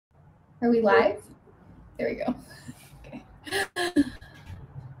Are we live? There we go. Okay.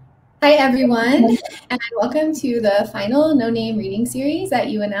 Hi, everyone, and welcome to the final No Name reading series at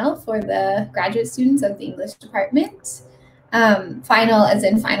UNL for the graduate students of the English department. Final as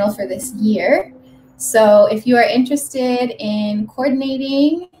in final for this year. So if you are interested in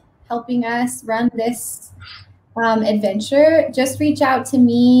coordinating, helping us run this adventure, just reach out to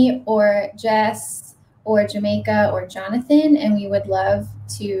me or Jess or Jamaica or Jonathan, and we would love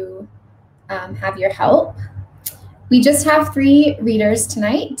to have your help. We just have 3 readers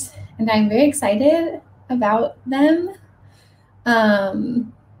tonight, and I'm very excited about them.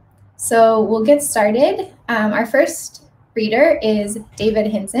 So we'll get started. Our first reader is David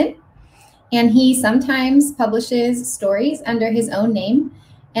Henson, and he sometimes publishes stories under his own name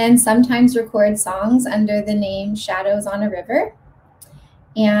and sometimes records songs under the name Shadows on a River.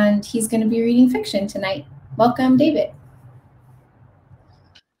 And he's going to be reading fiction tonight. Welcome, David.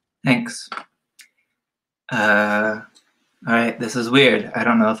 Thanks. All right, this is weird. I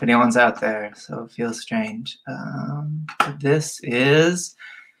don't know if anyone's out there, so it feels strange. This is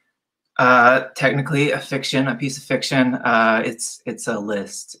technically a piece of fiction. It's a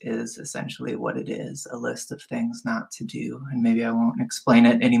list is essentially what it is, a list of things not to do. And maybe I won't explain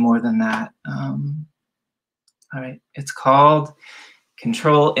it any more than that. All right, it's called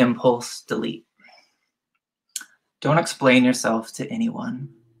Control, Impulse, Delete. Don't explain yourself to anyone.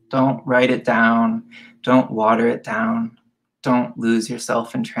 Don't write it down. Don't water it down. Don't lose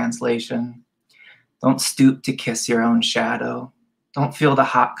yourself in translation. Don't stoop to kiss your own shadow. Don't feel the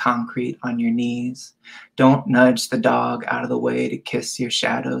hot concrete on your knees. Don't nudge the dog out of the way to kiss your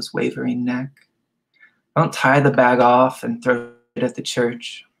shadow's wavering neck. Don't tie the bag off and throw it at the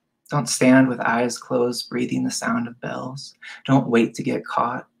church. Don't stand with eyes closed, breathing the sound of bells. Don't wait to get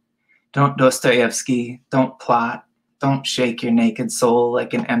caught. Don't Dostoevsky. Don't plot. Don't shake your naked soul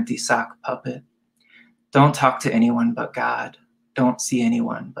like an empty sock puppet. Don't talk to anyone but God. Don't see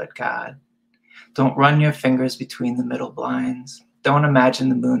anyone but God. Don't run your fingers between the middle blinds. Don't imagine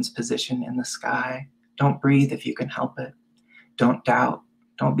the moon's position in the sky. Don't breathe if you can help it. Don't doubt.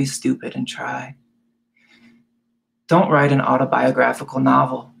 Don't be stupid and try. Don't write an autobiographical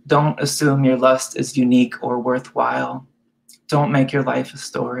novel. Don't assume your lust is unique or worthwhile. Don't make your life a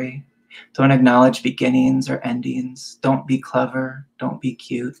story. Don't acknowledge beginnings or endings. Don't be clever. Don't be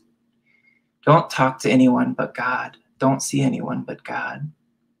cute. Don't talk to anyone but God. Don't see anyone but God.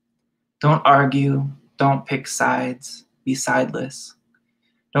 Don't argue. Don't pick sides. Be sideless.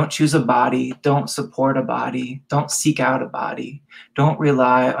 Don't choose a body. Don't support a body. Don't seek out a body. Don't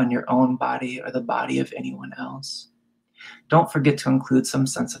rely on your own body or the body of anyone else. Don't forget to include some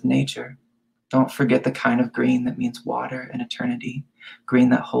sense of nature. Don't forget the kind of green that means water and eternity, green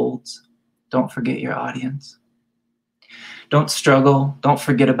that holds. Don't forget your audience. Don't struggle. Don't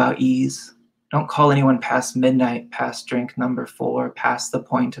forget about ease. Don't call anyone past midnight, past drink number 4, past the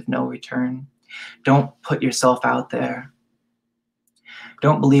point of no return. Don't put yourself out there.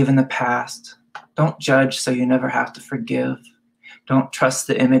 Don't believe in the past. Don't judge so you never have to forgive. Don't trust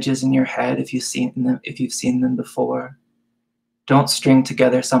the images in your head if you've seen them before. Don't string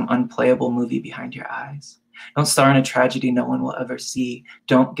together some unplayable movie behind your eyes. Don't star in a tragedy no one will ever see.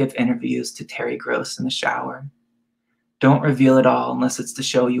 Don't give interviews to Terry Gross in the shower. Don't reveal it all unless it's to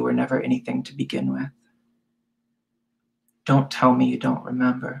show you were never anything to begin with. Don't tell me you don't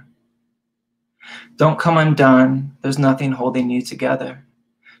remember. Don't come undone. There's nothing holding you together.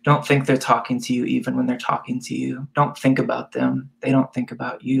 Don't think they're talking to you even when they're talking to you. Don't think about them. They don't think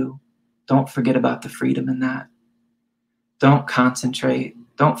about you. Don't forget about the freedom in that. Don't concentrate.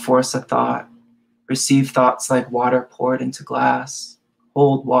 Don't force a thought. Receive thoughts like water poured into glass.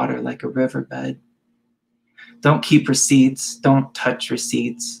 Hold water like a riverbed. Don't keep receipts. Don't touch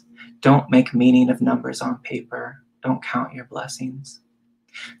receipts. Don't make meaning of numbers on paper. Don't count your blessings.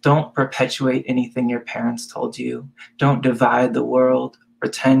 Don't perpetuate anything your parents told you. Don't divide the world.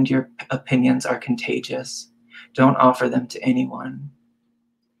 Pretend your opinions are contagious. Don't offer them to anyone.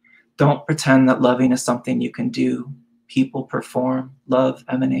 Don't pretend that loving is something you can do. People perform. Love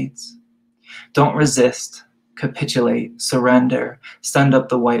emanates. Don't resist. Capitulate. Surrender. Send up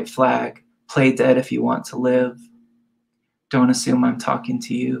the white flag. Play dead if you want to live. Don't assume I'm talking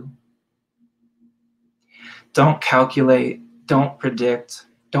to you. Don't calculate. Don't predict.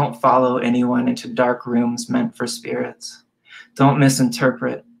 Don't follow anyone into dark rooms meant for spirits. Don't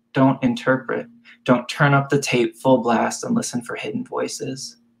misinterpret. Don't interpret. Don't turn up the tape full blast and listen for hidden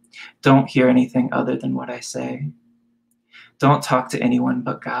voices. Don't hear anything other than what I say. Don't talk to anyone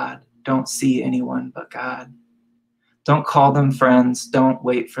but God. Don't see anyone but God. Don't call them friends. Don't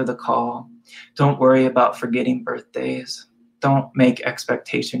wait for the call. Don't worry about forgetting birthdays. Don't make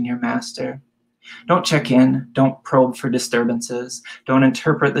expectation your master. Don't check in. Don't probe for disturbances. Don't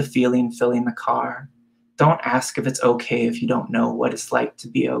interpret the feeling filling the car. Don't ask if it's okay if you don't know what it's like to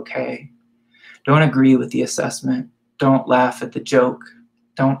be okay. Don't agree with the assessment. Don't laugh at the joke.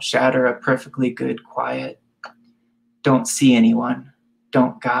 Don't shatter a perfectly good quiet. Don't see anyone.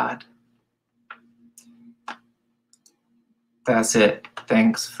 Don't God. That's it.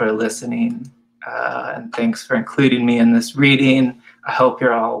 Thanks for listening, and thanks for including me in this reading. I hope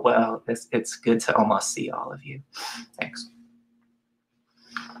you're all well. It's good to almost see all of you. Thanks.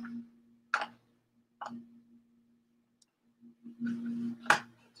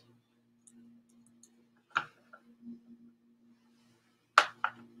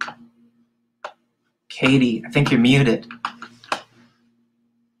 Katie, I think you're muted.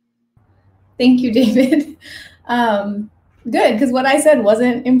 Thank you, David. Good, because what I said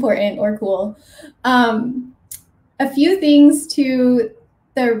wasn't important or cool. A few things to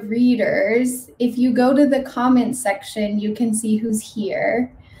the readers. If you go to the comments section, you can see who's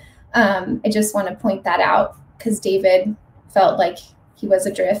here. I just want to point that out because David felt like he was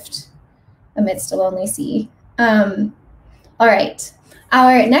adrift amidst a lonely sea. All right,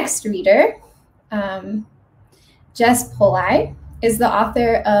 our next reader, Jess Poli, is the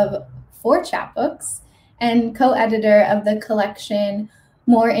author of 4 chapbooks and co-editor of the collection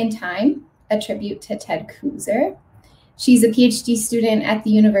More in Time, a tribute to Ted Kooser. She's a PhD student at the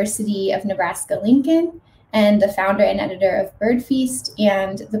University of Nebraska-Lincoln and the founder and editor of Birdfeast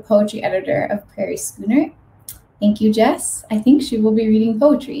and the poetry editor of Prairie, Schooner. Thank you, Jess. I think she will be reading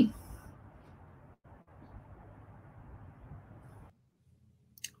poetry.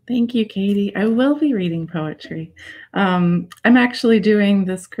 Thank you, Katie. I will be reading poetry. I'm actually doing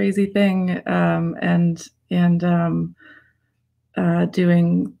this crazy thing and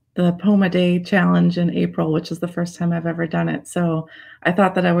doing the Poem a Day challenge in April, which is the first time I've ever done it. So I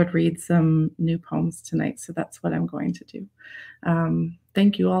thought that I would read some new poems tonight. So that's what I'm going to do.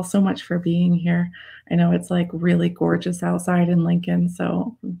 Thank you all so much for being here. I know it's like really gorgeous outside in Lincoln.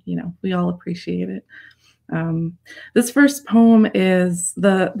 So, you know, we all appreciate it. This first poem is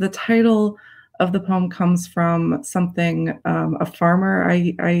the title of the poem comes from something a farmer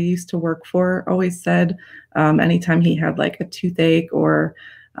I used to work for always said anytime he had like a toothache or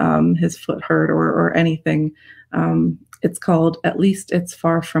his foot hurt or anything. It's called "At Least It's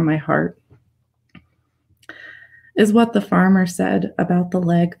Far From My Heart," is what the farmer said about the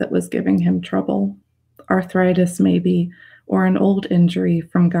leg that was giving him trouble. Arthritis maybe, or an old injury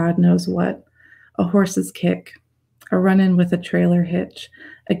from God knows what. A horse's kick, a run-in with a trailer hitch,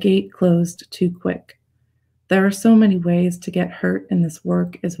 a gate closed too quick. There are so many ways to get hurt in this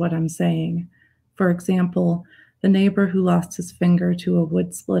work is what I'm saying. For example, the neighbor who lost his finger to a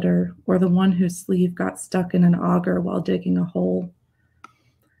wood splitter, or the one whose sleeve got stuck in an auger while digging a hole.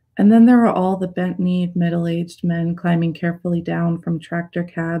 And then there are all the bent-kneed, middle-aged men climbing carefully down from tractor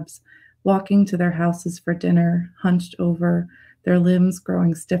cabs, walking to their houses for dinner, hunched over, their limbs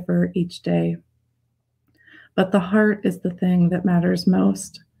growing stiffer each day. But the heart is the thing that matters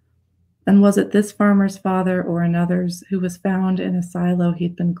most. And was it this farmer's father or another's who was found in a silo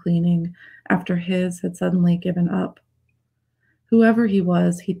he'd been cleaning after his had suddenly given up? Whoever he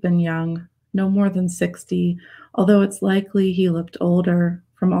was, he'd been young, no more than 60, although it's likely he looked older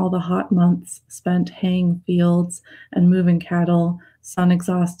from all the hot months spent haying fields and moving cattle,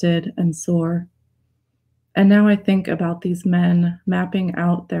 sun-exhausted and sore. And now I think about these men mapping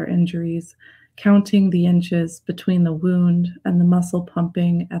out their injuries, counting the inches between the wound and the muscle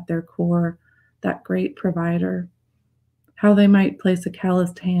pumping at their core, that great provider. How they might place a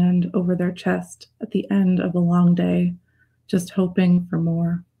calloused hand over their chest at the end of a long day, just hoping for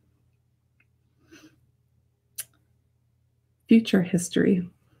more. Future history.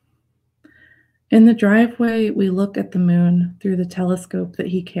 In the driveway, we look at the moon through the telescope that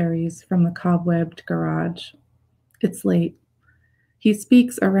he carries from the cobwebbed garage. It's late. He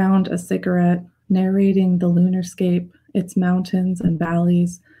speaks around a cigarette, narrating the lunarscape, its mountains and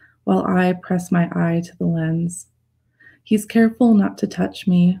valleys, while I press my eye to the lens. He's careful not to touch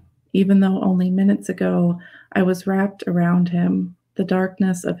me, even though only minutes ago I was wrapped around him, the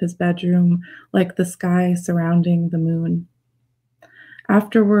darkness of his bedroom like the sky surrounding the moon.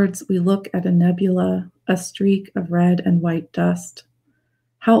 Afterwards, we look at a nebula, a streak of red and white dust.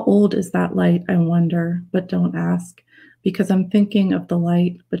 How old is that light, I wonder, but don't ask, because I'm thinking of the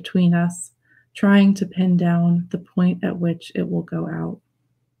light between us, trying to pin down the point at which it will go out.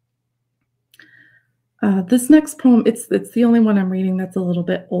 This next poem, it's the only one I'm reading that's a little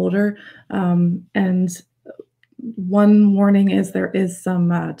bit older, and one warning is there is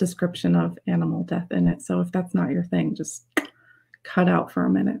some description of animal death in it, so if that's not your thing, just cut out for a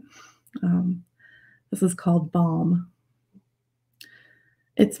minute. This is called Balm.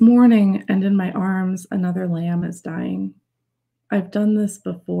 It's morning, and in my arms, another lamb is dying. I've done this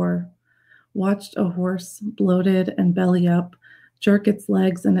before, watched a horse, bloated and belly up, jerk its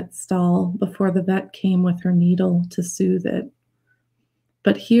legs in its stall before the vet came with her needle to soothe it.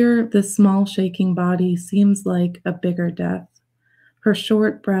 But here, this small shaking body seems like a bigger death. Her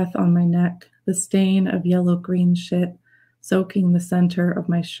short breath on my neck, the stain of yellow-green shit soaking the center of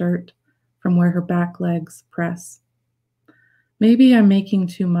my shirt from where her back legs press. Maybe I'm making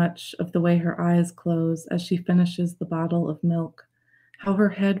too much of the way her eyes close as she finishes the bottle of milk, how her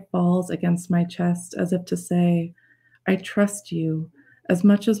head falls against my chest as if to say, I trust you as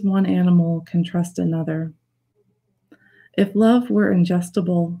much as one animal can trust another. If love were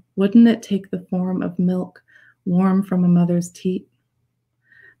ingestible, wouldn't it take the form of milk warm from a mother's teat?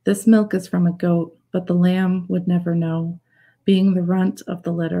 This milk is from a goat, but the lamb would never know, being the runt of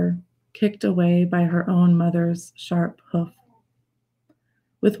the litter, kicked away by her own mother's sharp hoof.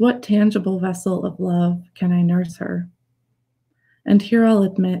 With what tangible vessel of love can I nurse her? And here I'll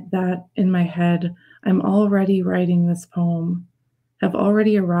admit that, in my head, I'm already writing this poem, have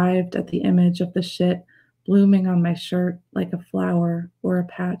already arrived at the image of the shit blooming on my shirt like a flower or a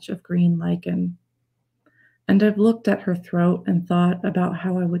patch of green lichen. And I've looked at her throat and thought about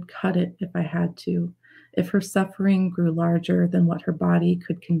how I would cut it if I had to, if her suffering grew larger than what her body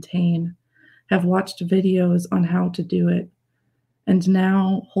could contain, have watched videos on how to do it. And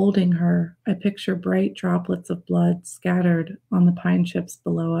now, holding her, I picture bright droplets of blood scattered on the pine chips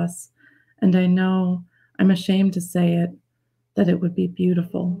below us, and I know, I'm ashamed to say it, that it would be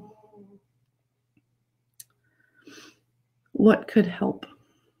beautiful. What could help?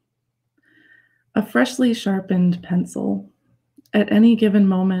 A freshly sharpened pencil. At any given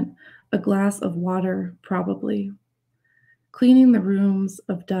moment, a glass of water, probably. Cleaning the rooms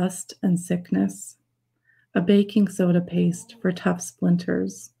of dust and sickness. A baking soda paste for tough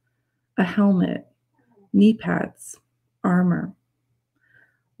splinters, a helmet, knee pads, armor.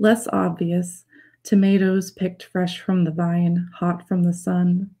 Less obvious, tomatoes picked fresh from the vine, hot from the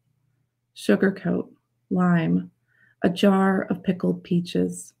sun, sugar coat, lime, a jar of pickled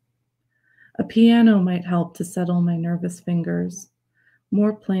peaches. A piano might help to settle my nervous fingers.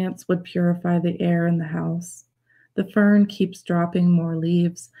 More plants would purify the air in the house. The fern keeps dropping more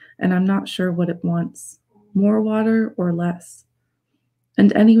leaves, and I'm not sure what it wants. More water or less?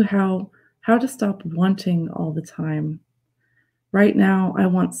 And anyhow, how to stop wanting all the time? Right now, I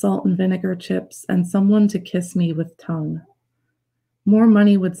want salt and vinegar chips and someone to kiss me with tongue. More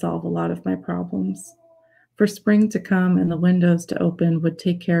money would solve a lot of my problems. For spring to come and the windows to open would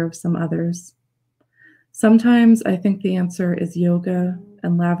take care of some others. Sometimes I think the answer is yoga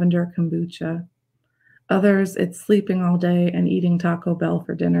and lavender kombucha. Others, it's sleeping all day and eating Taco Bell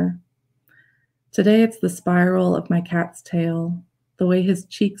for dinner. Today it's the spiral of my cat's tail, the way his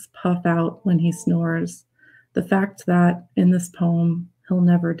cheeks puff out when he snores, the fact that, in this poem, he'll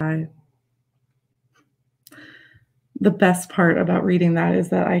never die. The best part about reading that is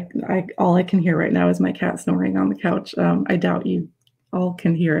that I all I can hear right now is my cat snoring on the couch. I doubt you all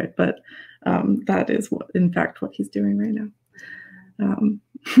can hear it, but that is, in fact, what he's doing right now.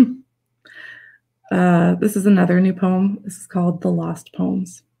 This is another new poem. This is called The Lost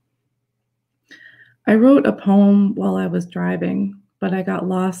Poems. I wrote a poem while I was driving, but I got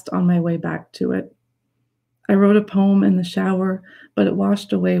lost on my way back to it. I wrote a poem in the shower, but it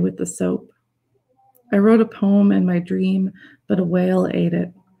washed away with the soap. I wrote a poem in my dream, but a whale ate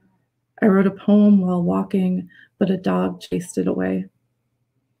it. I wrote a poem while walking, but a dog chased it away.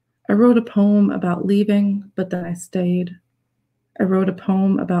 I wrote a poem about leaving, but then I stayed. I wrote a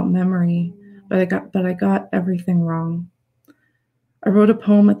poem about memory, but I got everything wrong. I wrote a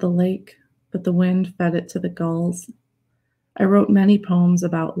poem at the lake, but the wind fed it to the gulls. I wrote many poems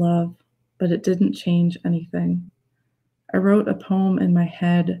about love, but it didn't change anything. I wrote a poem in my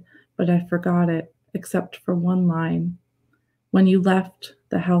head, but I forgot it, except for one line. When you left,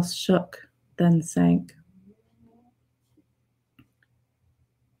 the house shook, then sank.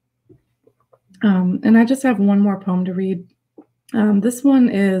 And I just have one more poem to read. This one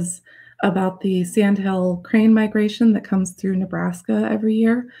is about the sandhill crane migration that comes through Nebraska every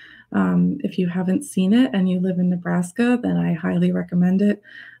year. If you haven't seen it and you live in Nebraska, then I highly recommend it.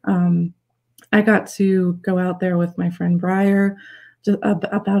 I got to go out there with my friend Briar just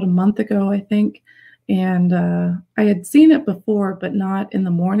about a month ago, I think. And I had seen it before, but not in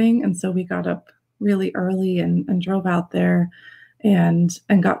the morning. And so we got up really early and drove out there and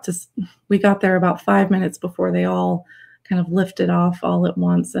we got there about 5 minutes before they all kind of lifted off all at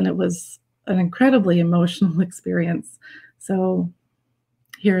once. And it was an incredibly emotional experience. So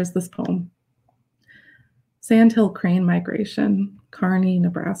here is this poem. Sandhill Crane Migration, Kearney,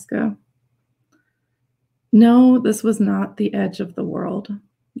 Nebraska. No, this was not the edge of the world,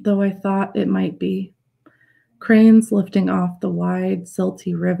 though I thought it might be. Cranes lifting off the wide,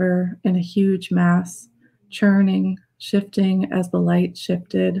 silty river in a huge mass, churning, shifting as the light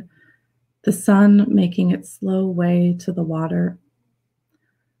shifted, the sun making its slow way to the water.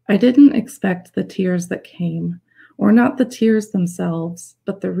 I didn't expect the tears that came, or not the tears themselves,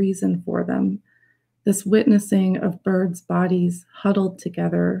 but the reason for them, this witnessing of birds' bodies huddled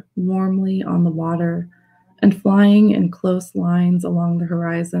together warmly on the water and flying in close lines along the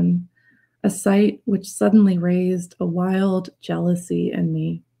horizon, a sight which suddenly raised a wild jealousy in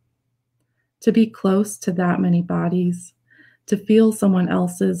me. To be close to that many bodies, to feel someone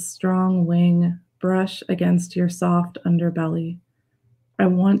else's strong wing brush against your soft underbelly. I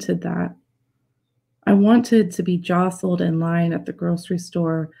wanted that. I wanted to be jostled in line at the grocery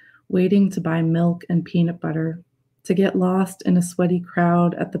store, waiting to buy milk and peanut butter, to get lost in a sweaty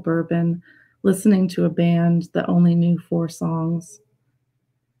crowd at the Bourbon, listening to a band that only knew 4 songs.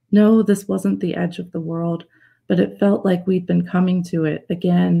 No, this wasn't the edge of the world, but it felt like we'd been coming to it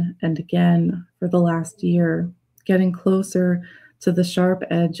again and again for the last year, getting closer to the sharp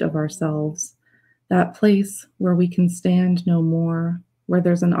edge of ourselves, that place where we can stand no more, where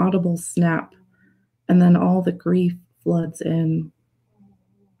there's an audible snap, and then all the grief floods in.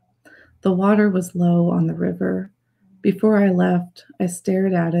 The water was low on the river. Before I left, I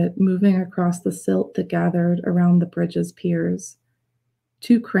stared at it moving across the silt that gathered around the bridge's piers.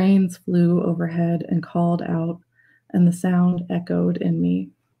 2 cranes flew overhead and called out, and the sound echoed in me.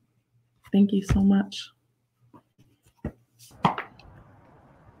 Thank you so much.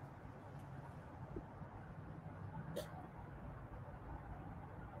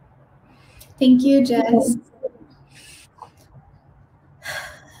 Thank you, Jess.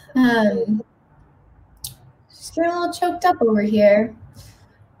 Just getting a little choked up over here.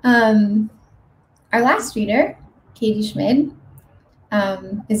 Our last reader, Katie Schmid,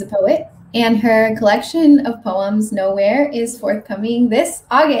 is a poet, and her collection of poems, Nowhere, is forthcoming this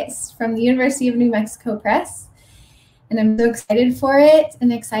August from the University of New Mexico Press. And I'm so excited for it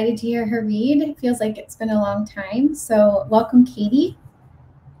and excited to hear her read. It feels like it's been a long time. So welcome, Katie.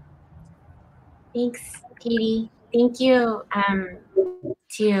 Thanks, Katie. Thank you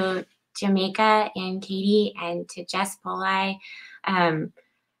to Jamaica and Katie and to Jess Poli.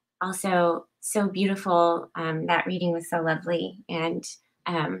 Also, so beautiful. That reading was so lovely. And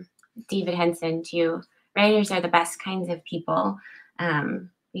David Henson, too. Writers are the best kinds of people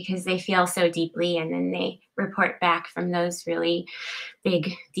because they feel so deeply and then they report back from those really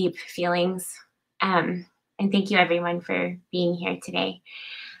big, deep feelings. And thank you, everyone, for being here today.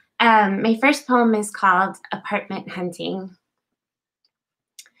 My first poem is called Apartment Hunting.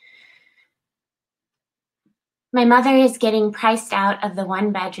 My mother is getting priced out of the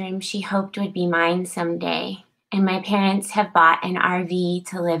 1 bedroom she hoped would be mine someday, and my parents have bought an RV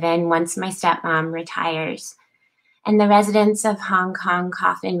to live in once my stepmom retires. And the residents of Hong Kong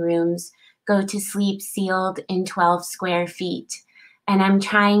coffin rooms go to sleep sealed in 12 square feet, and I'm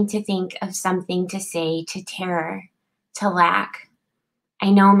trying to think of something to say to terror, to lack. I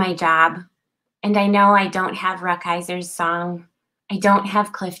know my job, and I know I don't have Ruckeiser's song. I don't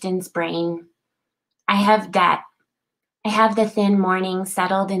have Clifton's brain. I have debt. I have the thin morning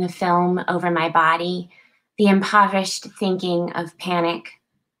settled in a film over my body, the impoverished thinking of panic.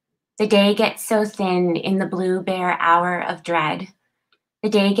 The day gets so thin in the blue bare hour of dread. The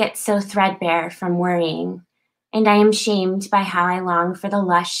day gets so threadbare from worrying, and I am shamed by how I long for the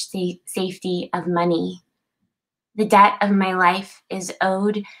lush safety of money. The debt of my life is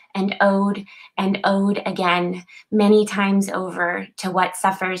owed and owed and owed again, many times over, to what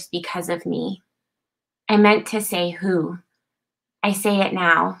suffers because of me. I meant to say who. I say it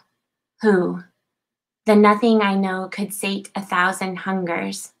now. Who? The nothing I know could sate 1,000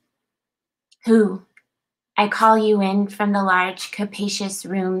 hungers. Who? I call you in from the large, capacious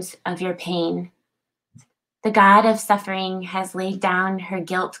rooms of your pain. The God of suffering has laid down her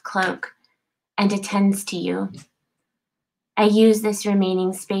guilt cloak and attends to you. I use this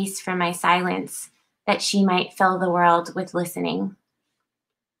remaining space for my silence, that she might fill the world with listening.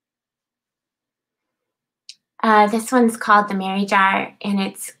 This one's called The Mary Jar, and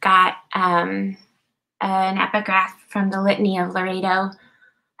it's got an epigraph from the Litany of Laredo,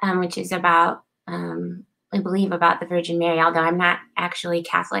 which is about, I believe, about the Virgin Mary, although I'm not actually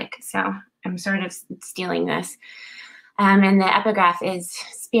Catholic, so I'm sort of stealing this. And the epigraph is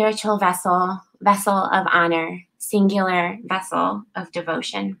spiritual vessel, vessel of honor, singular vessel of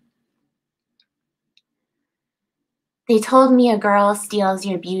devotion. They told me a girl steals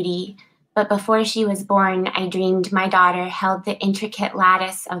your beauty, but before she was born, I dreamed my daughter held the intricate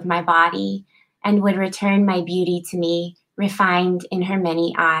lattice of my body and would return my beauty to me, refined in her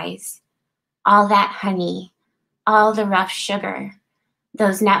many eyes. All that honey, all the rough sugar,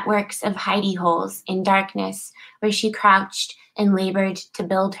 those networks of hidey holes in darkness where she crouched and labored to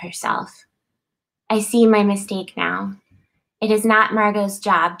build herself. I see my mistake now. It is not Margot's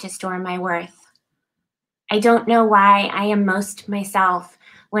job to store my worth. I don't know why I am most myself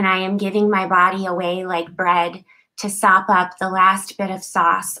when I am giving my body away like bread to sop up the last bit of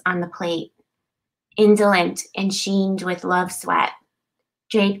sauce on the plate, indolent and sheened with love sweat,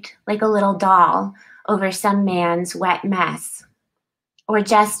 draped like a little doll over some man's wet mess, or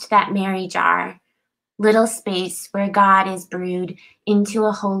just that Mary jar, little space where God is brewed into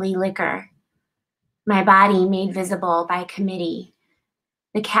a holy liquor, my body made visible by committee,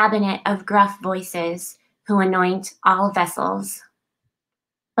 the cabinet of gruff voices who anoint all vessels.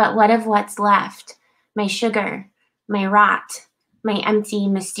 But what of what's left? My sugar, my rot, my empty,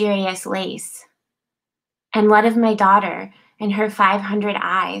 mysterious lace. And what of my daughter and her 500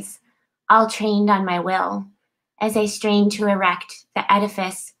 eyes, all trained on my will, as I strain to erect the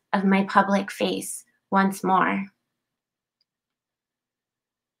edifice of my public face once more?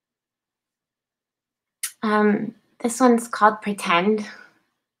 This one's called Pretend,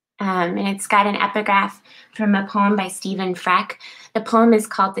 and it's got an epigraph from a poem by Stephen Freck. The poem is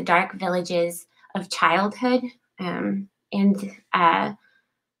called The Dark Villages of Childhood, and the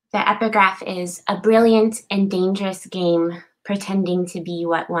epigraph is a brilliant and dangerous game pretending to be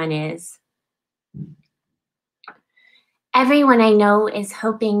what one is. Everyone I know is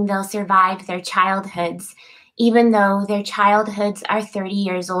hoping they'll survive their childhoods, even though their childhoods are 30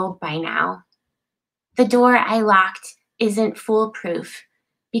 years old by now. The door I locked isn't foolproof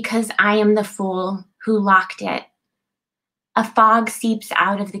because I am the fool who locked it. A fog seeps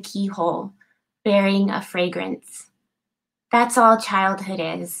out of the keyhole, bearing a fragrance. That's all childhood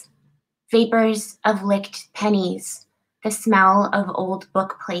is. Vapors of licked pennies, the smell of old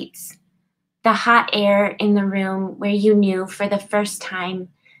book plates, the hot air in the room where you knew for the first time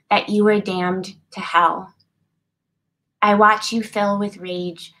that you were damned to hell. I watch you fill with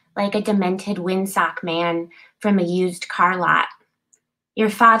rage like a demented windsock man from a used car lot. Your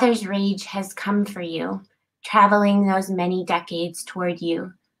father's rage has come for you, traveling those many decades toward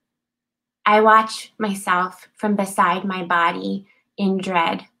you. I watch myself from beside my body in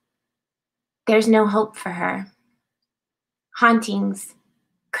dread. There's no hope for her. Hauntings,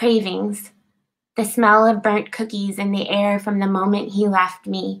 cravings, the smell of burnt cookies in the air from the moment he left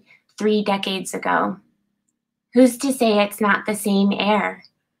me 3 decades ago. Who's to say it's not the same air?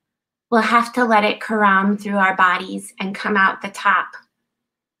 We'll have to let it carom through our bodies and come out the top.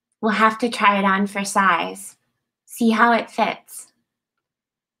 We'll have to try it on for size, see how it fits.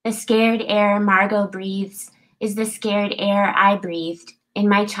 The scared air Margot breathes is the scared air I breathed in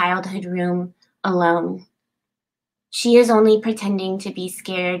my childhood room alone. She is only pretending to be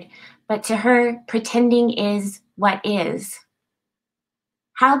scared, but to her, pretending is what is.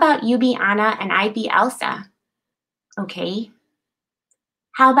 How about you be Anna and I be Elsa? Okay.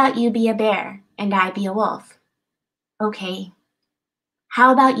 How about you be a bear and I be a wolf? Okay.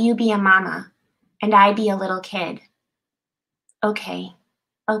 How about you be a mama and I be a little kid? Okay,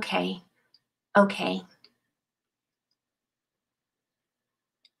 okay, okay.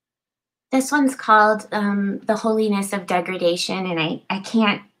 This one's called The Holiness of Degradation, and I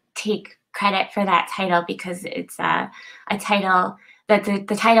can't take credit for that title because it's a title that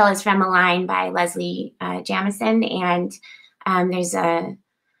the title is from a line by Leslie Jamison, and there's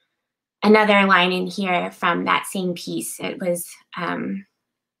another line in here from that same piece. It was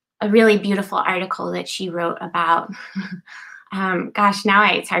a really beautiful article that she wrote about, gosh, now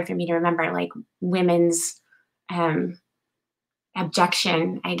it's hard for me to remember, like women's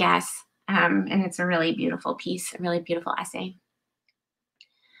abjection, I guess. And it's a really beautiful piece, a really beautiful essay.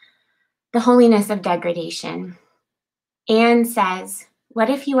 The Holiness of Degradation. Anne says, what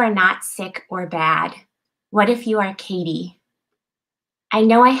if you are not sick or bad? What if you are Katie? I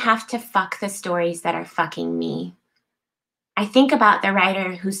know I have to fuck the stories that are fucking me. I think about the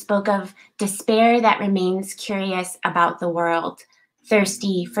writer who spoke of despair that remains curious about the world,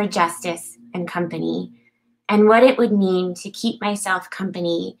 thirsty for justice and company, and what it would mean to keep myself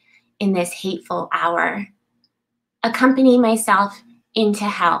company in this hateful hour. Accompany myself into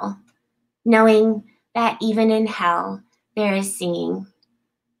hell, knowing that even in hell there is singing,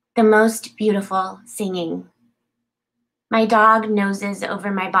 the most beautiful singing. My dog noses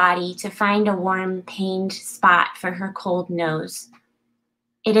over my body to find a warm, pained spot for her cold nose.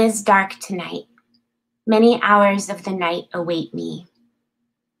 It is dark tonight. Many hours of the night await me.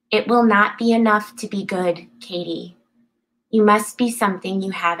 It will not be enough to be good, Katie. You must be something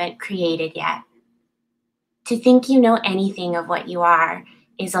you haven't created yet. To think you know anything of what you are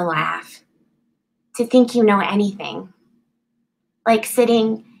is a laugh. To think you know anything. Like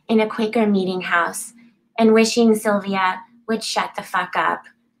sitting in a Quaker meeting house and wishing Sylvia would shut the fuck up.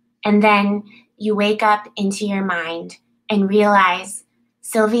 And then you wake up into your mind and realize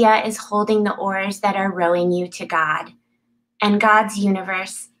Sylvia is holding the oars that are rowing you to God. And God's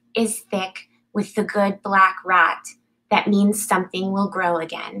universe is thick with the good black rot that means something will grow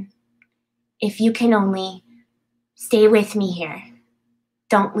again. If you can only stay with me here,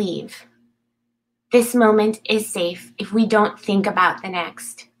 don't leave. This moment is safe if we don't think about the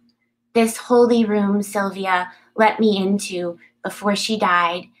next. This holy room Sylvia let me into before she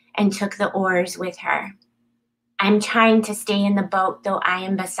died and took the oars with her. I'm trying to stay in the boat, though I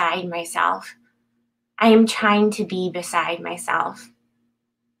am beside myself. I am trying to be beside myself.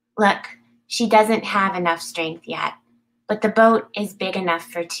 Look, she doesn't have enough strength yet, but the boat is big enough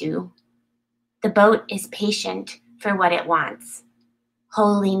for two. The boat is patient for what it wants.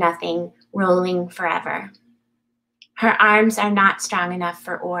 Wholly nothing, rolling forever. Her arms are not strong enough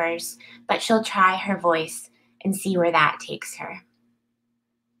for oars, but she'll try her voice and see where that takes her.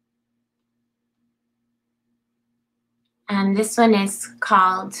 This one is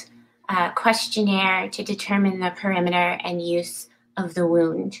called Questionnaire to Determine the Perimeter and Use of the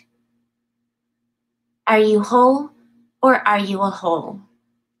Wound. Are you whole or are you a hole?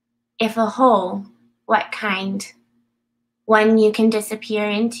 If a hole, what kind? One you can disappear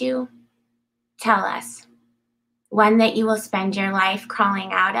into? Tell us. One that you will spend your life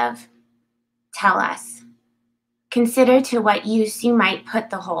crawling out of? Tell us. Consider to what use you might put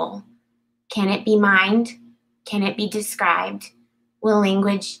the hole. Can it be mined? Can it be described? Will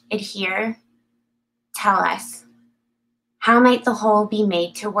language adhere? Tell us. How might the whole be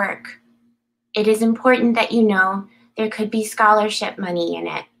made to work? It is important that you know there could be scholarship money in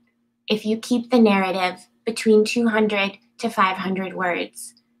it if you keep the narrative between 200 to 500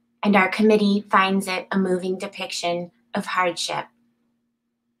 words, and our committee finds it a moving depiction of hardship.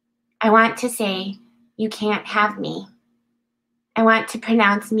 I want to say, you can't have me. I want to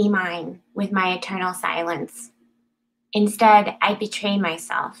pronounce me mine with my eternal silence. Instead, I betray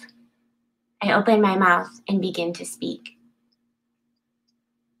myself. I open my mouth and begin to speak.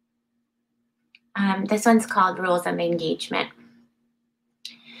 This one's called Rules of Engagement.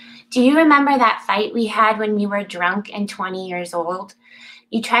 Do you remember that fight we had when we were drunk and 20 years old?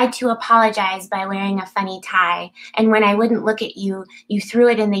 You tried to apologize by wearing a funny tie, and when I wouldn't look at you, you threw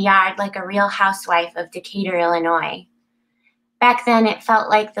it in the yard like a real housewife of Decatur, Illinois. Back then, it felt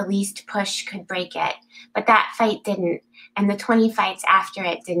like the least push could break it, but that fight didn't, and the 20 fights after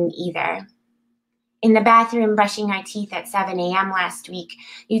it didn't either. In the bathroom brushing our teeth at 7 a.m. last week,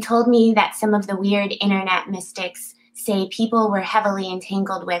 you told me that some of the weird internet mystics say people we're heavily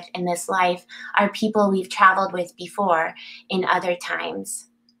entangled with in this life are people we've traveled with before in other times.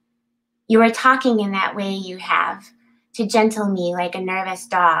 You were talking in that way you have, to gentle me like a nervous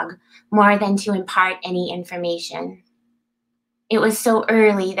dog, more than to impart any information. It was so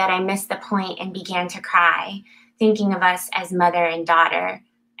early that I missed the point and began to cry, thinking of us as mother and daughter,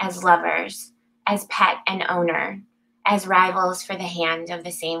 as lovers, as pet and owner, as rivals for the hand of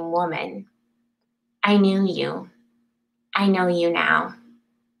the same woman. I knew you. I know you now.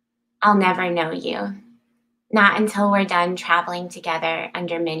 I'll never know you. Not until we're done traveling together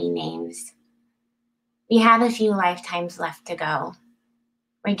under many names. We have a few lifetimes left to go.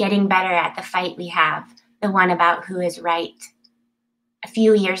 We're getting better at the fight we have, the one about who is right. A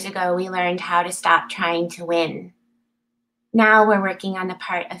few years ago, we learned how to stop trying to win. Now we're working on the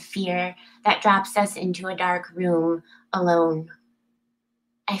part of fear that drops us into a dark room alone.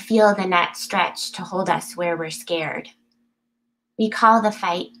 I feel the net stretch to hold us where we're scared. We call the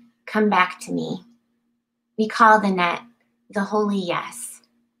fight, come back to me. We call the net, the holy yes.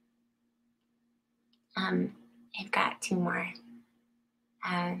 I've got two more.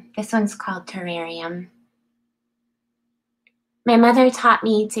 This one's called Terrarium. My mother taught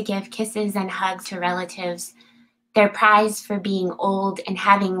me to give kisses and hugs to relatives, their prize for being old and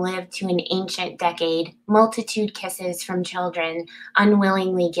having lived to an ancient decade, multitude kisses from children,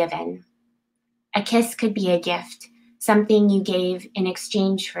 unwillingly given. A kiss could be a gift, something you gave in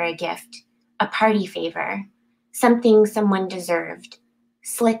exchange for a gift, a party favor, something someone deserved,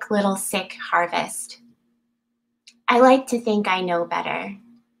 slick little sick harvest. I like to think I know better.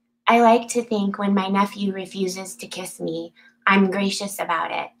 I like to think when my nephew refuses to kiss me, I'm gracious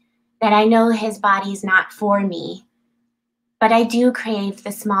about it, that I know his body's not for me, But I do crave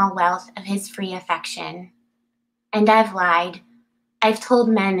the small wealth of his free affection. And I've lied. I've told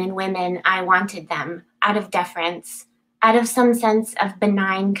men and women I wanted them out of deference, out of some sense of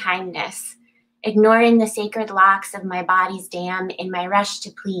benign kindness, ignoring the sacred locks of my body's dam in my rush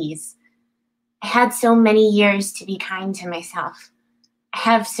to please. I had so many years to be kind to myself. I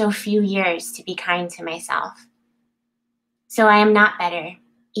have so few years to be kind to myself. So I am not better,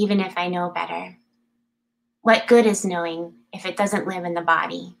 even if I know better. What good is knowing if it doesn't live in the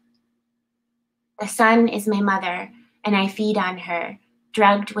body? The sun is my mother, and I feed on her,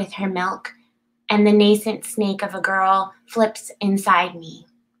 drugged with her milk, and the nascent snake of a girl flips inside me.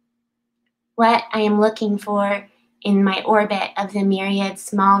 What I am looking for in my orbit of the myriad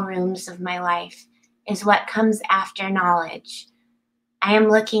small rooms of my life is what comes after knowledge. I am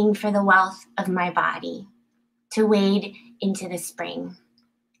looking for the wealth of my body, to wade into the spring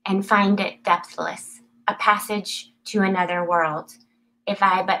and find it depthless, a passage to another world, if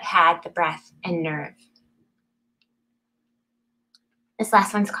I but had the breath and nerve. This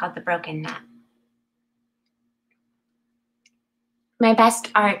last one's called The Broken Net. My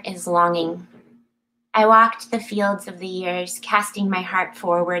best art is longing. I walked the fields of the years, casting my heart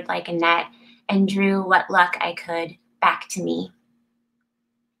forward like a net, and drew what luck I could back to me.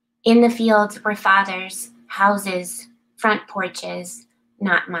 In the fields were fathers, houses, front porches,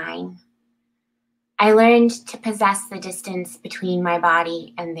 not mine. I learned to possess the distance between my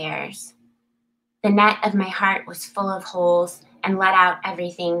body and theirs. The net of my heart was full of holes and let out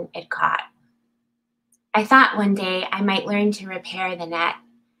everything it caught. I thought one day I might learn to repair the net,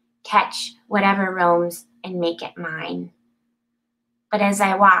 catch whatever roams and make it mine. But as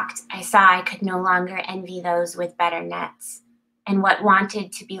I walked, I saw I could no longer envy those with better nets, and what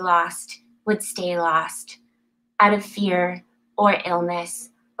wanted to be lost would stay lost, out of fear or illness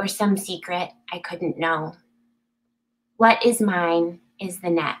or some secret I couldn't know. What is mine is the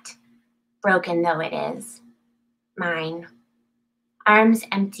net, broken though it is. Mine. Arms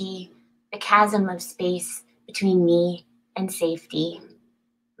empty, the chasm of space between me and safety.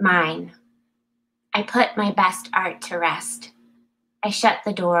 Mine. I put my best art to rest. I shut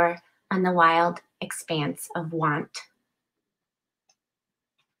the door on the wild expanse of want.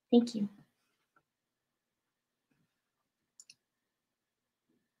 Thank you.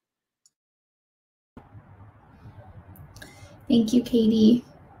 Thank you, Katie.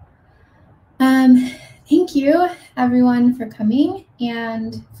 Thank you, everyone, for coming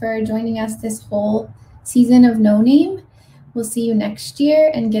and for joining us this whole season of No Name. We'll see you next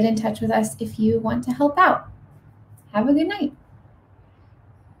year, and get in touch with us if you want to help out. Have a good night.